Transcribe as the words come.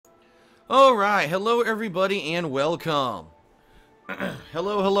Alright, hello everybody and welcome.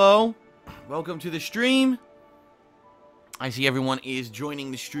 Hello. Welcome to the stream. I see everyone is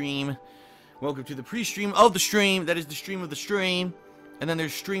joining the stream. Welcome to the pre-stream of the stream. That is the stream of the stream. And then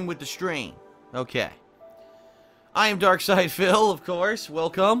there's stream with the stream. Okay. I am Darkside Phil, of course.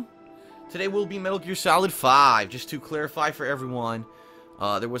 Welcome. Today will be Metal Gear Solid 5. Just to clarify for everyone,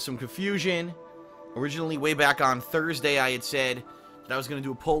 there was some confusion. Originally, way back on Thursday, I had said that I was going to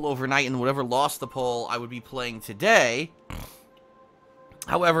do a poll overnight, and whatever lost the poll, I would be playing today.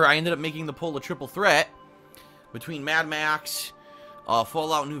 However, I ended up making the poll a triple threat between Mad Max,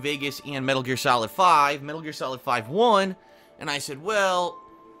 Fallout New Vegas, and Metal Gear Solid 5. Metal Gear Solid 5 won, and I said, well,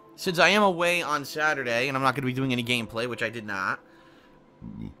 since I am away on Saturday, and I'm not going to be doing any gameplay, which I did not,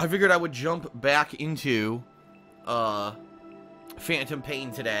 I figured I would jump back into Phantom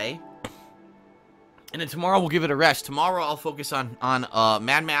Pain today. And then tomorrow we'll give it a rest. Tomorrow I'll focus on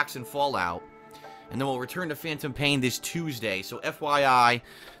Mad Max and Fallout. And then we'll return to Phantom Pain this Tuesday. So FYI,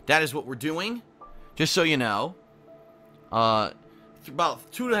 that is what we're doing. Just so you know. About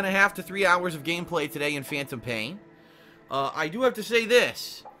 2.5 to 3 hours of gameplay today in Phantom Pain. I do have to say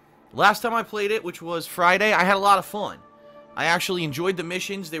this. Last time I played it, which was Friday, I had a lot of fun. I actually enjoyed the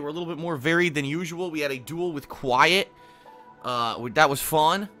missions. They were a little bit more varied than usual. We had a duel with Quiet. That was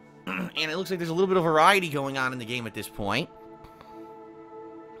fun. And it looks like there's a little bit of variety going on in the game at this point.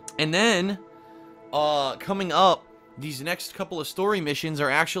 And then, coming up, these next couple of story missions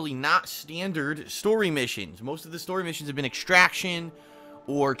are actually not standard story missions. Most of the story missions have been extraction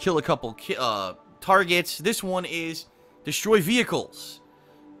or kill a couple targets. This one is destroy vehicles.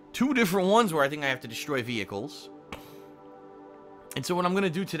 2 different ones where I think I have to destroy vehicles. And so what I'm going to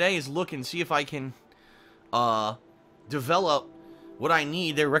do today is look and see if I can develop what I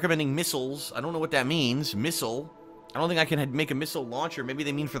need. They're recommending missiles. I don't know what that means. Missile. I don't think I can make a missile launcher. Maybe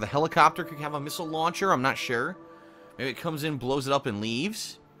they mean for the helicopter could have a missile launcher. I'm not sure. Maybe it comes in, blows it up, and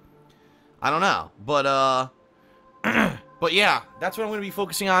leaves. I don't know. But, but yeah, that's what I'm going to be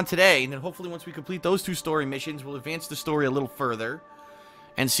focusing on today. And then hopefully once we complete those 2 story missions, we'll advance the story a little further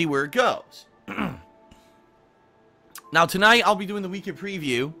and see where it goes. Now, tonight I'll be doing the weekend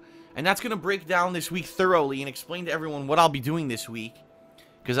preview. And that's going to break down this week thoroughly and explain to everyone what I'll be doing this week.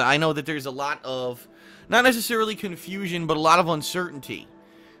 Because I know that there's a lot of, not necessarily confusion, but a lot of uncertainty.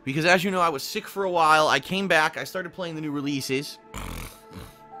 Because as you know, I was sick for a while. I came back. I started playing the new releases.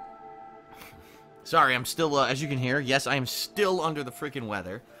 Sorry, I'm still, as you can hear, yes, I am still under the freaking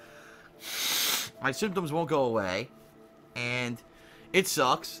weather. My symptoms won't go away. And it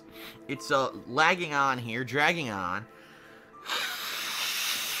sucks. It's lagging on here, dragging on.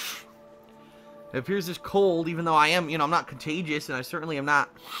 It appears this cold, even though I am, I'm not contagious, and I certainly am not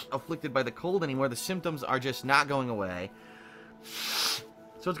afflicted by the cold anymore. The symptoms are just not going away.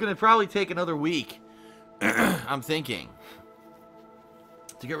 So it's going to probably take another week, I'm thinking,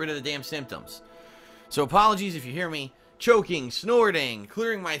 to get rid of the damn symptoms. So apologies if you hear me choking, snorting,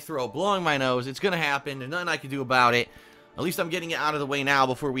 clearing my throat, blowing my nose. It's going to happen. There's nothing I can do about it. At least I'm getting it out of the way now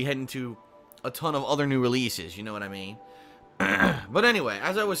before we head into a ton of other new releases. You know what I mean? But anyway,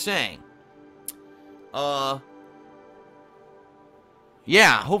 as I was saying,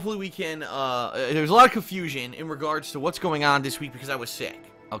 yeah, hopefully we can, there's a lot of confusion in regards to what's going on this week because I was sick,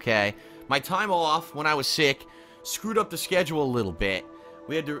 okay? My time off when I was sick screwed up the schedule a little bit.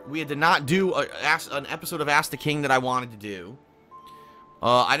 We had to not do an episode of Ask the King that I wanted to do.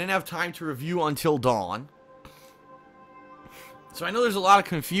 I didn't have time to review Until Dawn. So I know there's a lot of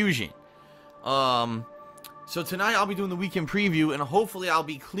confusion. So tonight I'll be doing the weekend preview, and hopefully I'll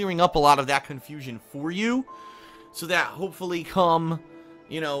be clearing up a lot of that confusion for you, so that hopefully come,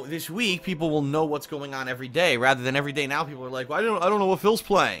 this week, people will know what's going on every day, rather than every day now people are like, well, I don't know what Phil's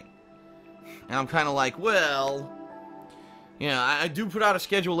playing. And I'm kind of like, well, I do put out a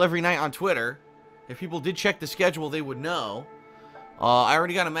schedule every night on Twitter. If people did check the schedule, they would know. I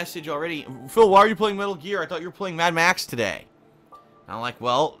already got a message already. Phil, why are you playing Metal Gear? I thought you were playing Mad Max today. And I'm like,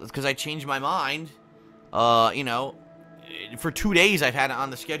 well, it's because I changed my mind. For 2 days I've had it on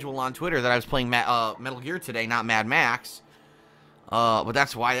the schedule on Twitter that I was playing Metal Gear today, not Mad Max. But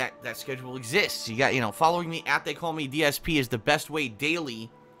that's why that schedule exists. You got, following me at They Call Me DSP is the best way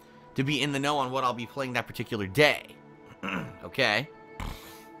daily to be in the know on what I'll be playing that particular day. Okay?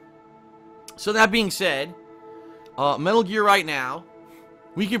 So that being said, Metal Gear right now,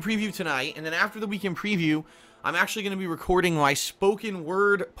 weekend preview tonight, and then after the weekend preview, I'm actually going to be recording my spoken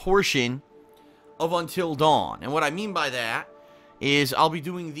word portion of Until Dawn. And what I mean by that is I'll be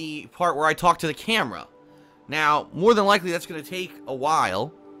doing the part where I talk to the camera. Now, more than likely that's going to take a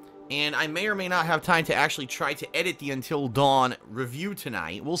while, And I may or may not have time to actually try to edit the Until Dawn review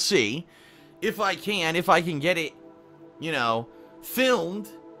tonight. We'll see. If I can get it, you know, filmed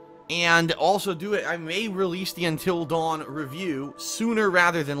and also do it, I may release the Until Dawn review sooner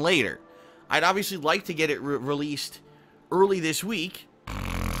rather than later. I'd obviously like to get it released early this week,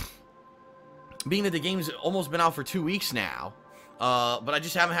 being that the game's almost been out for 2 weeks now. But I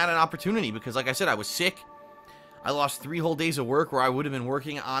just haven't had an opportunity because, like I said, I was sick. I lost 3 whole days of work where I would have been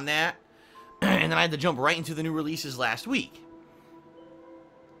working on that. And then I had to jump right into the new releases last week.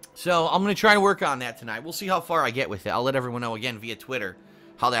 So I'm going to try to work on that tonight. We'll see how far I get with it. I'll let everyone know again via Twitter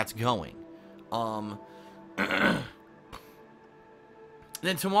how that's going.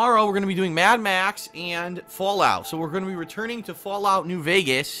 Then tomorrow we're going to be doing Mad Max and Fallout. So we're going to be returning to Fallout New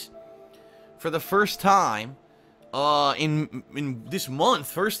Vegas for the first time in this month,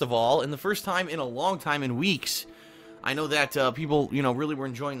 first of all, and the first time in a long time, in weeks. I know that people, you know, really were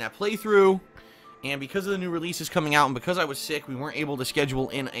enjoying that playthrough. And because of the new releases coming out and because I was sick, we weren't able to schedule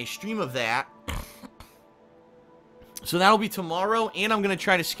in a stream of that. So that'll be tomorrow, and I'm going to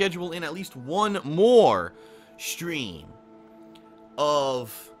try to schedule in at least one more stream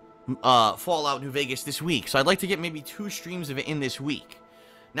of Fallout New Vegas this week. So I'd like to get maybe 2 streams of it in this week.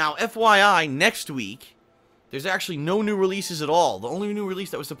 Now, FYI, next week, there's actually no new releases at all. The only new release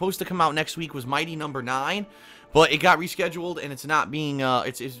that was supposed to come out next week was Mighty Number 9. But it got rescheduled, and it's not being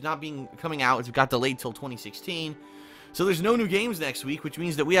coming out. It's got delayed till 2016. So there's no new games next week, which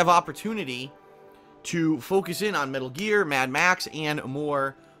means that we have opportunity to focus in on Metal Gear, Mad Max, and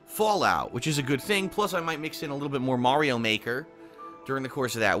more Fallout, which is a good thing. Plus, I might mix in a little bit more Mario Maker during the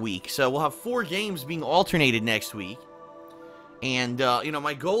course of that week. So we'll have 4 games being alternated next week. And, you know,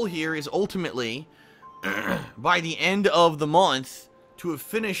 my goal here is ultimately, by the end of the month, to have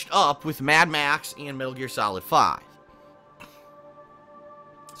finished up with Mad Max and Metal Gear Solid 5.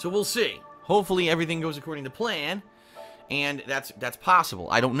 So we'll see. Hopefully everything goes according to plan, and that's possible.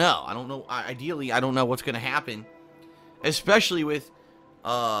 I don't know. Ideally, I don't know what's going to happen, especially with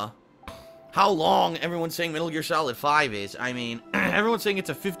how long everyone's saying Metal Gear Solid 5 is. I mean, everyone's saying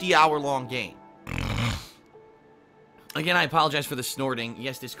it's a 50-hour-long game. Again, I apologize for the snorting.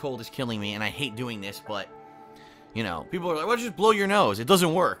 Yes, this cold is killing me, and I hate doing this, but you know, people are like, well, just blow your nose. It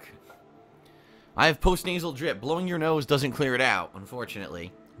doesn't work. I have post-nasal drip. Blowing your nose doesn't clear it out,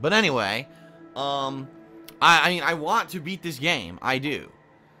 unfortunately. But anyway, I mean, I want to beat this game. I do.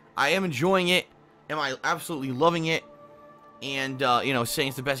 I am enjoying it. Am I absolutely loving it? And, you know, saying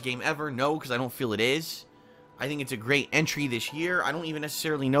it's the best game ever? No, because I don't feel it is. I think it's a great entry this year. I don't even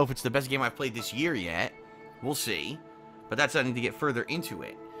necessarily know if it's the best game I've played this year yet. We'll see. But that's something to get further into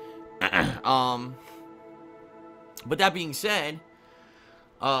it. But that being said,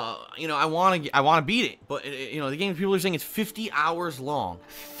 you know, I want to beat it. But, you know, the game, people are saying it's 50 hours long.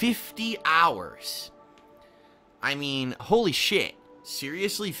 50 hours. I mean, holy shit.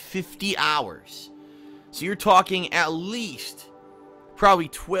 Seriously, 50 hours. So you're talking at least probably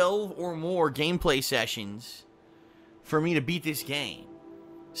 12 or more gameplay sessions for me to beat this game.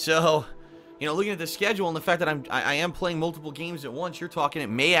 So, you know, looking at the schedule and the fact that I am playing multiple games at once, you're talking it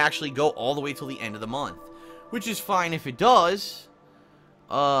may actually go all the way till the end of the month. Which is fine if it does.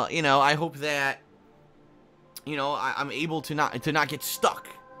 You know, I hope that, you know, I'm able to not get stuck.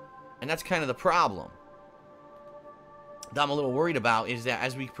 And that's kind of the problem that I'm a little worried about, is that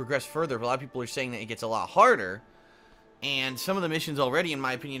as we progress further, a lot of people are saying that it gets a lot harder. And some of the missions already, in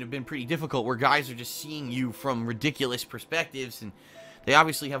my opinion, have been pretty difficult, where guys are just seeing you from ridiculous perspectives, and they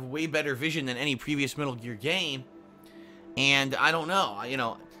obviously have way better vision than any previous Metal Gear game. And I don't know, you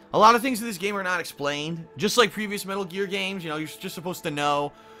know, a lot of things in this game are not explained. Just like previous Metal Gear games, you know, you're just supposed to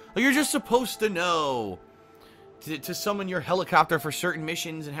know. You're just supposed to know to summon your helicopter for certain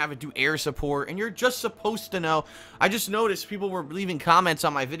missions and have it do air support. And you're just supposed to know. I just noticed people were leaving comments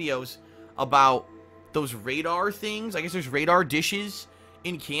on my videos about those radar things. I guess there's radar dishes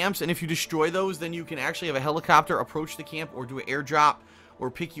in camps. And if you destroy those, then you can actually have a helicopter approach the camp or do an airdrop or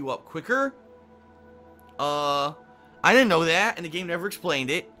pick you up quicker. I didn't know that, and the game never explained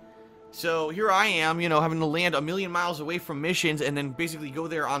it. So here I am, you know, having to land a million miles away from missions and then basically go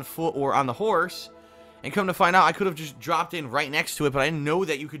there on foot or on the horse. And come to find out, I could have just dropped in right next to it, but I didn't know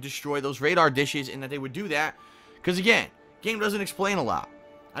that you could destroy those radar dishes and that they would do that. Because again, game doesn't explain a lot.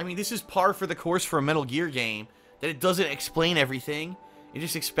 I mean, this is par for the course for a Metal Gear game, that it doesn't explain everything. It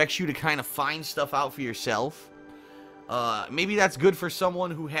just expects you to kind of find stuff out for yourself. Maybe that's good for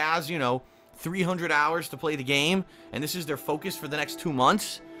someone who has, you know, 300 hours to play the game, and this is their focus for the next 2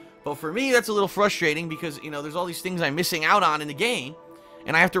 months. But for me, that's a little frustrating because, you know, there's all these things I'm missing out on in the game,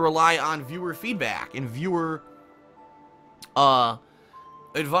 and I have to rely on viewer feedback and viewer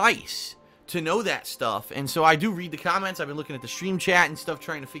advice to know that stuff. And so I do read the comments. I've been looking at the stream chat and stuff,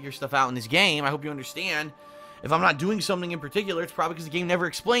 trying to figure stuff out in this game. I hope you understand. If I'm not doing something in particular, it's probably because the game never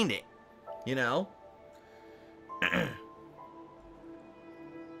explained it. You know?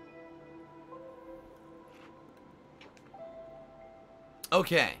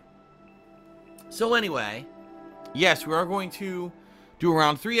 Okay. So anyway, yes, we are going to do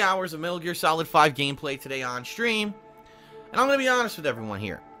around 3 hours of Metal Gear Solid 5 gameplay today on stream. And I'm going to be honest with everyone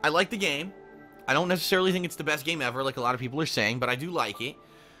here. I like the game. I don't necessarily think it's the best game ever, like a lot of people are saying, but I do like it.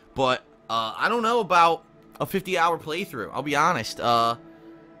 But I don't know about a 50-hour playthrough. I'll be honest.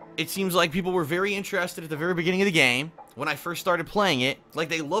 It seems like people were very interested at the very beginning of the game when I first started playing it. Like,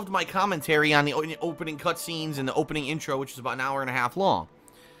 they loved my commentary on the opening cutscenes and the opening intro, which was about an hour and a half long.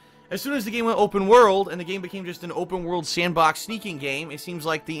 As soon as the game went open world and the game became just an open world sandbox sneaking game, it seems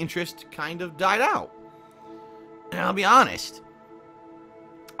like the interest kind of died out. And I'll be honest.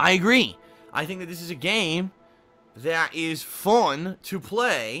 I agree. I think that this is a game that is fun to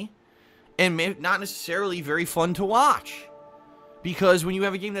play and not necessarily very fun to watch. Because when you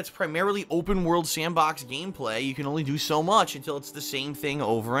have a game that's primarily open world sandbox gameplay, you can only do so much until it's the same thing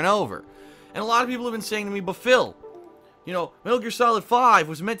over and over. And a lot of people have been saying to me, but Phil, you know, Metal Gear Solid 5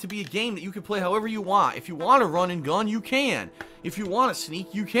 was meant to be a game that you can play however you want. If you want to run and gun, you can. If you want to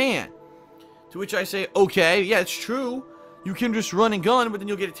sneak, you can. To which I say, okay, yeah, it's true. You can just run and gun, but then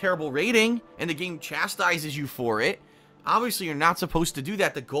you'll get a terrible rating, and the game chastises you for it. Obviously, you're not supposed to do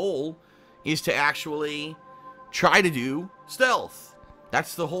that. The goal is to actually try to do stealth.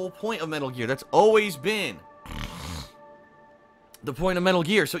 That's the whole point of Metal Gear. That's always been the point of Metal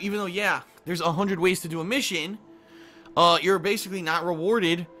Gear. So even though, yeah, there's 100 ways to do a mission, you're basically not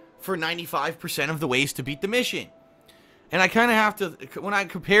rewarded for 95% of the ways to beat the mission. And I kind of have to, when I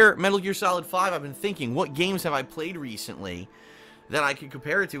compare Metal Gear Solid 5, I've been thinking, what games have I played recently that I could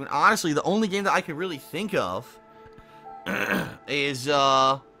compare it to? And honestly, the only game that I can really think of is,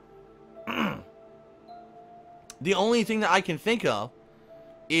 the only thing that I can think of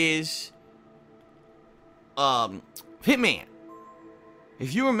is, Hitman.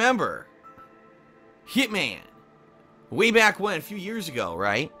 If you remember, Hitman, way back when, a few years ago,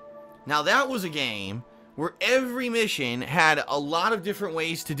 right? Now, that was a game where every mission had a lot of different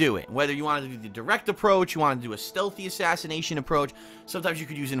ways to do it. Whether you wanted to do the direct approach, you wanted to do a stealthy assassination approach. Sometimes you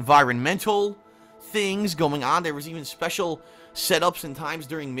could use environmental things going on. There was even special setups and times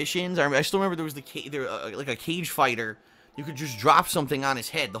during missions. I still remember there was like a cage fighter. You could just drop something on his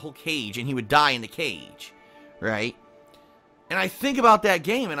head, the whole cage, and he would die in the cage, right? And I think about that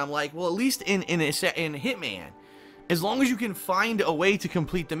game, and I'm like, well, at least in Hitman, as long as you can find a way to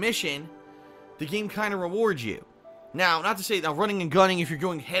complete the mission, the game kind of rewards you. Now, not to say that running and gunning, if you're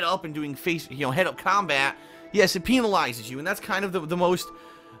going head up and doing head up combat, yes, it penalizes you, and that's kind of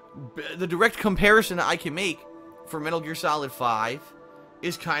the direct comparison that I can make for Metal Gear Solid 5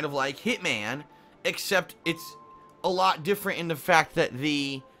 is kind of like Hitman, except it's a lot different in the fact that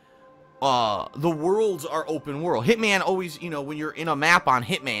the worlds are open world. Hitman always, when you're in a map on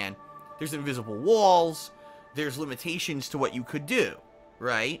Hitman, there's invisible walls, there's limitations to what you could do,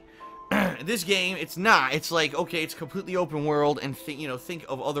 right? This game, it's not. It's like, okay, it's completely open world, and think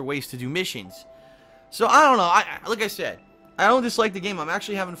of other ways to do missions. So I don't know. Like I said, I don't dislike the game. I'm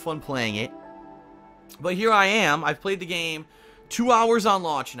actually having fun playing it. But here I am. I've played the game 2 hours on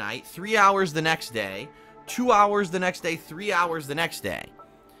launch night, 3 hours the next day, 2 hours the next day, 3 hours the next day.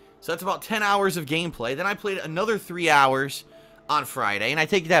 So that's about 10 hours of gameplay. Then I played another 3 hours on Friday, and I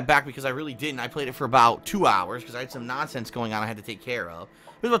take that back because I really didn't. I played it for about 2 hours because I had some nonsense going on I had to take care of.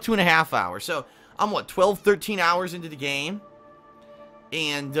 It was about 2.5 hours. So I'm, 12, 13 hours into the game.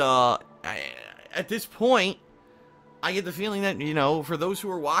 And at this point, I get the feeling that, for those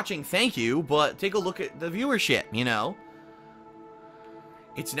who are watching, thank you, but take a look at the viewership,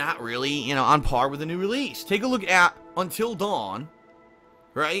 It's not really, on par with a new release. Take a look at Until Dawn,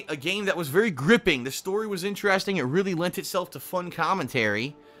 right? A game that was very gripping. The story was interesting. It really lent itself to fun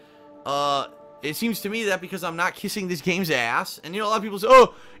commentary. It seems to me that because I'm not kissing this game's ass, and a lot of people say,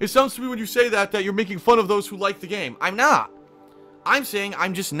 oh, it sounds to me when you say that you're making fun of those who like the game. I'm not. I'm saying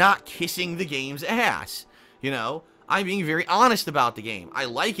I'm just not kissing the game's ass. I'm being very honest about the game. I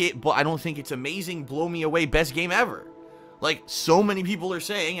like it, but I don't think it's amazing, blow me away, best game ever. Like so many people are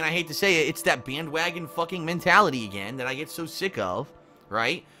saying, and I hate to say it, it's that bandwagon fucking mentality again that I get so sick of,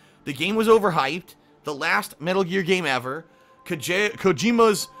 right? The game was overhyped, the last Metal Gear game ever,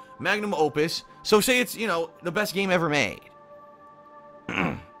 Kojima's magnum opus, so say it's, the best game ever made.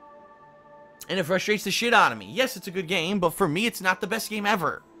 And it frustrates the shit out of me. Yes, it's a good game, but for me, it's not the best game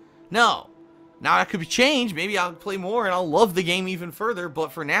ever. No. Now, that could be changed. Maybe I'll play more and I'll love the game even further.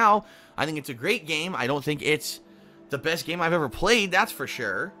 But for now, I think it's a great game. I don't think it's the best game I've ever played. That's for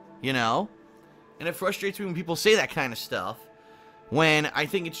sure. You know? And it frustrates me when people say that kind of stuff. When I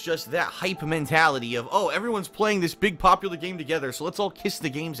think it's just that hype mentality of, oh, everyone's playing this big popular game together, so let's all kiss the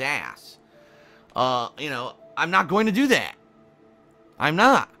game's ass. You know, I'm not going to do that. I'm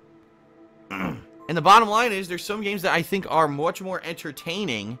not. And the bottom line is, there's some games that I think are much more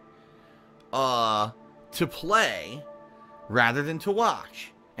entertaining to play rather than to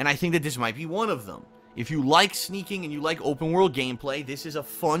watch. And I think that this might be one of them. If you like sneaking and you like open world gameplay, this is a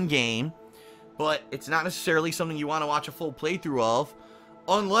fun game. But it's not necessarily something you want to watch a full playthrough of.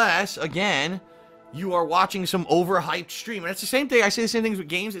 Unless, again, you are watching some overhyped stream. And it's the same thing. I say the same things with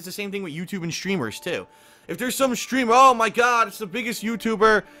games. It's the same thing with YouTube and streamers, too. If there's some streamer, oh my god, it's the biggest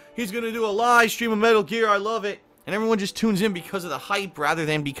YouTuber. He's going to do a live stream of Metal Gear. I love it. And everyone just tunes in because of the hype rather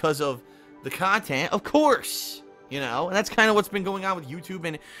than because of the content. Of course. You know, and that's kind of what's been going on with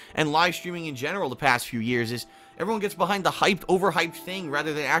YouTube and live streaming in general the past few years is everyone gets behind the hyped, overhyped thing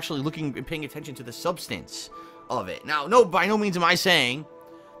rather than actually looking and paying attention to the substance of it. Now, no, by no means am I saying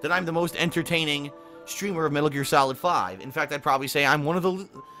that I'm the most entertaining streamer of Metal Gear Solid 5. In fact, I'd probably say I'm one of the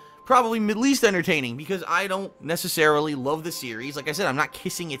probably least entertaining because I don't necessarily love the series. Like I said, I'm not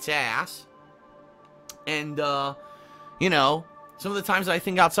kissing its ass. And, you know, some of the times that I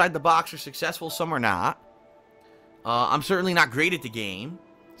think outside the box are successful, some are not. I'm certainly not great at the game.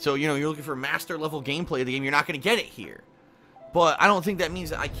 So, you know, you're looking for master level gameplay of the game, you're not going to get it here. But I don't think that means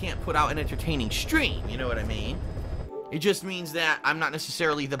that I can't put out an entertaining stream, you know what I mean? It just means that I'm not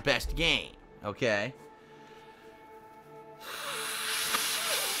necessarily the best game, okay?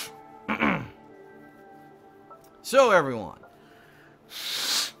 So, everyone.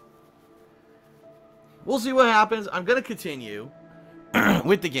 We'll see what happens. I'm going to continue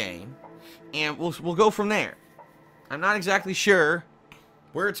with the game, and we'll go from there. I'm not exactly sure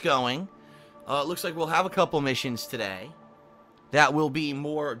where it's going. It looks like we'll have a couple missions today that will be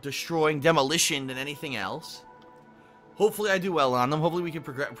more destroying demolition than anything else. Hopefully I do well on them. Hopefully we can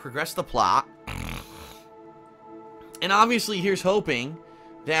progress the plot. And obviously here's hoping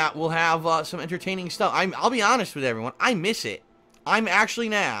that we'll have some entertaining stuff. I'll be honest with everyone. I miss it. I'm actually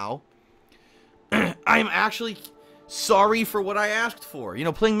now... I'm actually sorry for what I asked for. You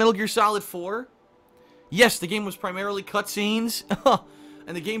know, playing Metal Gear Solid 4... Yes, the game was primarily cutscenes,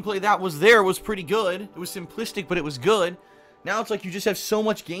 and the gameplay that was there was pretty good. It was simplistic, but it was good. Now it's like you just have so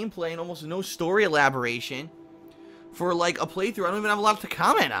much gameplay and almost no story elaboration for, like, a playthrough. I don't even have a lot to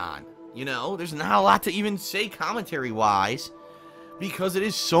comment on, you know? There's not a lot to even say commentary-wise because it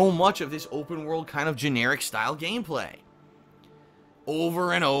is so much of this open-world kind of generic-style gameplay.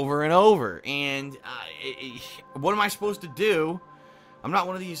 Over and over and over. And what am I supposed to do? I'm not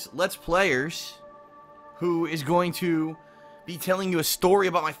one of these Let's Players who is going to be telling you a story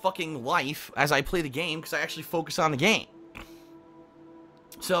about my fucking life as I play the game, because I actually focus on the game.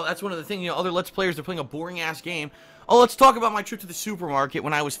 So that's one of the things, you know, other Let's Players, they're playing a boring-ass game. Oh, let's talk about my trip to the supermarket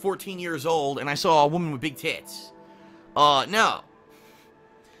when I was 14 years old and I saw a woman with big tits. No.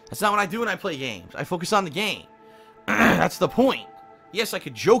 That's not what I do when I play games. I focus on the game. That's the point. Yes, I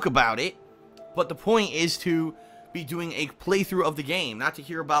could joke about it, but the point is to be doing a playthrough of the game, not to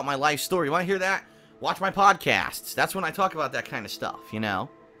hear about my life story. You want to hear that? Watch my podcasts. That's when I talk about that kind of stuff, you know?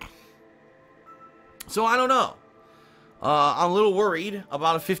 So, I don't know. I'm a little worried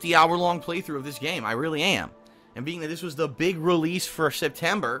about a 50-hour-long playthrough of this game. I really am. And being that this was the big release for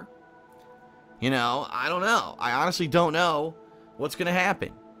September, you know, I don't know. I honestly don't know what's going to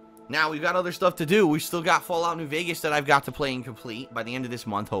happen. Now, we've got other stuff to do. We've still got Fallout New Vegas that I've got to play and complete by the end of this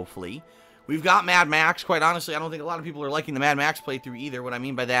month, hopefully. We've got Mad Max. Quite honestly, I don't think a lot of people are liking the Mad Max playthrough either. What I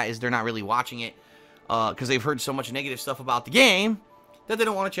mean by that is they're not really watching it because they've heard so much negative stuff about the game that they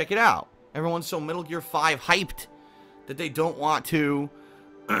don't want to check it out. Everyone's so Metal Gear 5 hyped that they don't want to,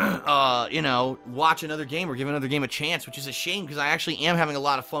 you know, watch another game or give another game a chance, which is a shame because I actually am having a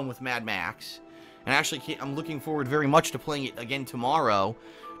lot of fun with Mad Max. And actually, I'm looking forward very much to playing it again tomorrow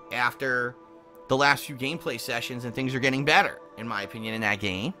after the last few gameplay sessions and things are getting better, in my opinion, in that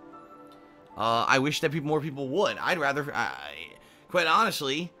game. I wish that more people would. I'd rather, quite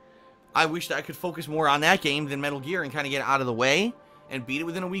honestly, I wish that I could focus more on that game than Metal Gear and kind of get out of the way and beat it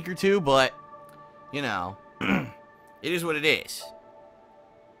within a week or two, but, you know, it is what it is.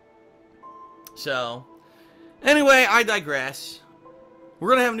 So, anyway, I digress. We're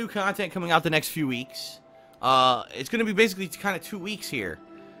going to have new content coming out the next few weeks. It's going to be basically kind of 2 weeks here,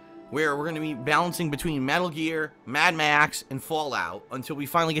 where we're going to be balancing between Metal Gear, Mad Max, and Fallout until we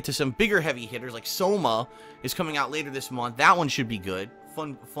finally get to some bigger heavy hitters, like Soma is coming out later this month. That one should be good.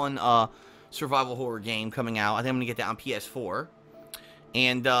 Fun survival horror game coming out. I think I'm going to get that on PS4.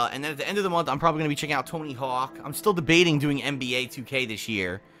 And then at the end of the month, I'm probably going to be checking out Tony Hawk. I'm still debating doing NBA 2K this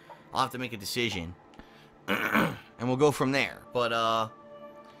year. I'll have to make a decision. And we'll go from there. But,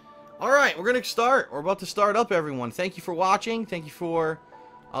 alright, we're going to start. We're about to start up, everyone. Thank you for watching. Thank you for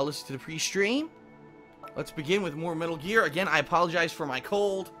listening to the pre-stream. Let's begin with more Metal Gear. Again, I apologize for my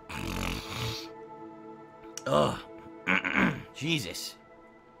cold. Ugh. Jesus.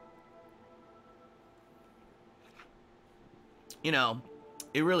 You know,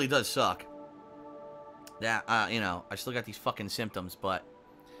 it really does suck that, you know, I still got these fucking symptoms, but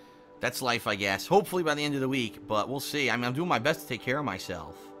that's life, I guess. Hopefully by the end of the week, but we'll see. I mean, I'm doing my best to take care of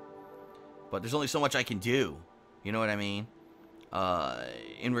myself, but there's only so much I can do. You know what I mean?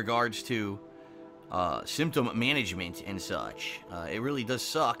 In regards to symptom management and such. It really does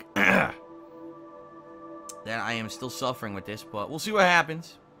suck that I am still suffering with this, but we'll see what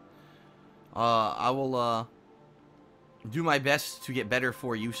happens. I will do my best to get better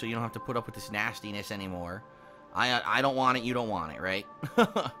for you so you don't have to put up with this nastiness anymore. I don't want it, you don't want it, right?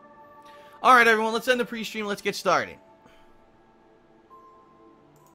 Alright, everyone, let's end the pre-stream. Let's get started.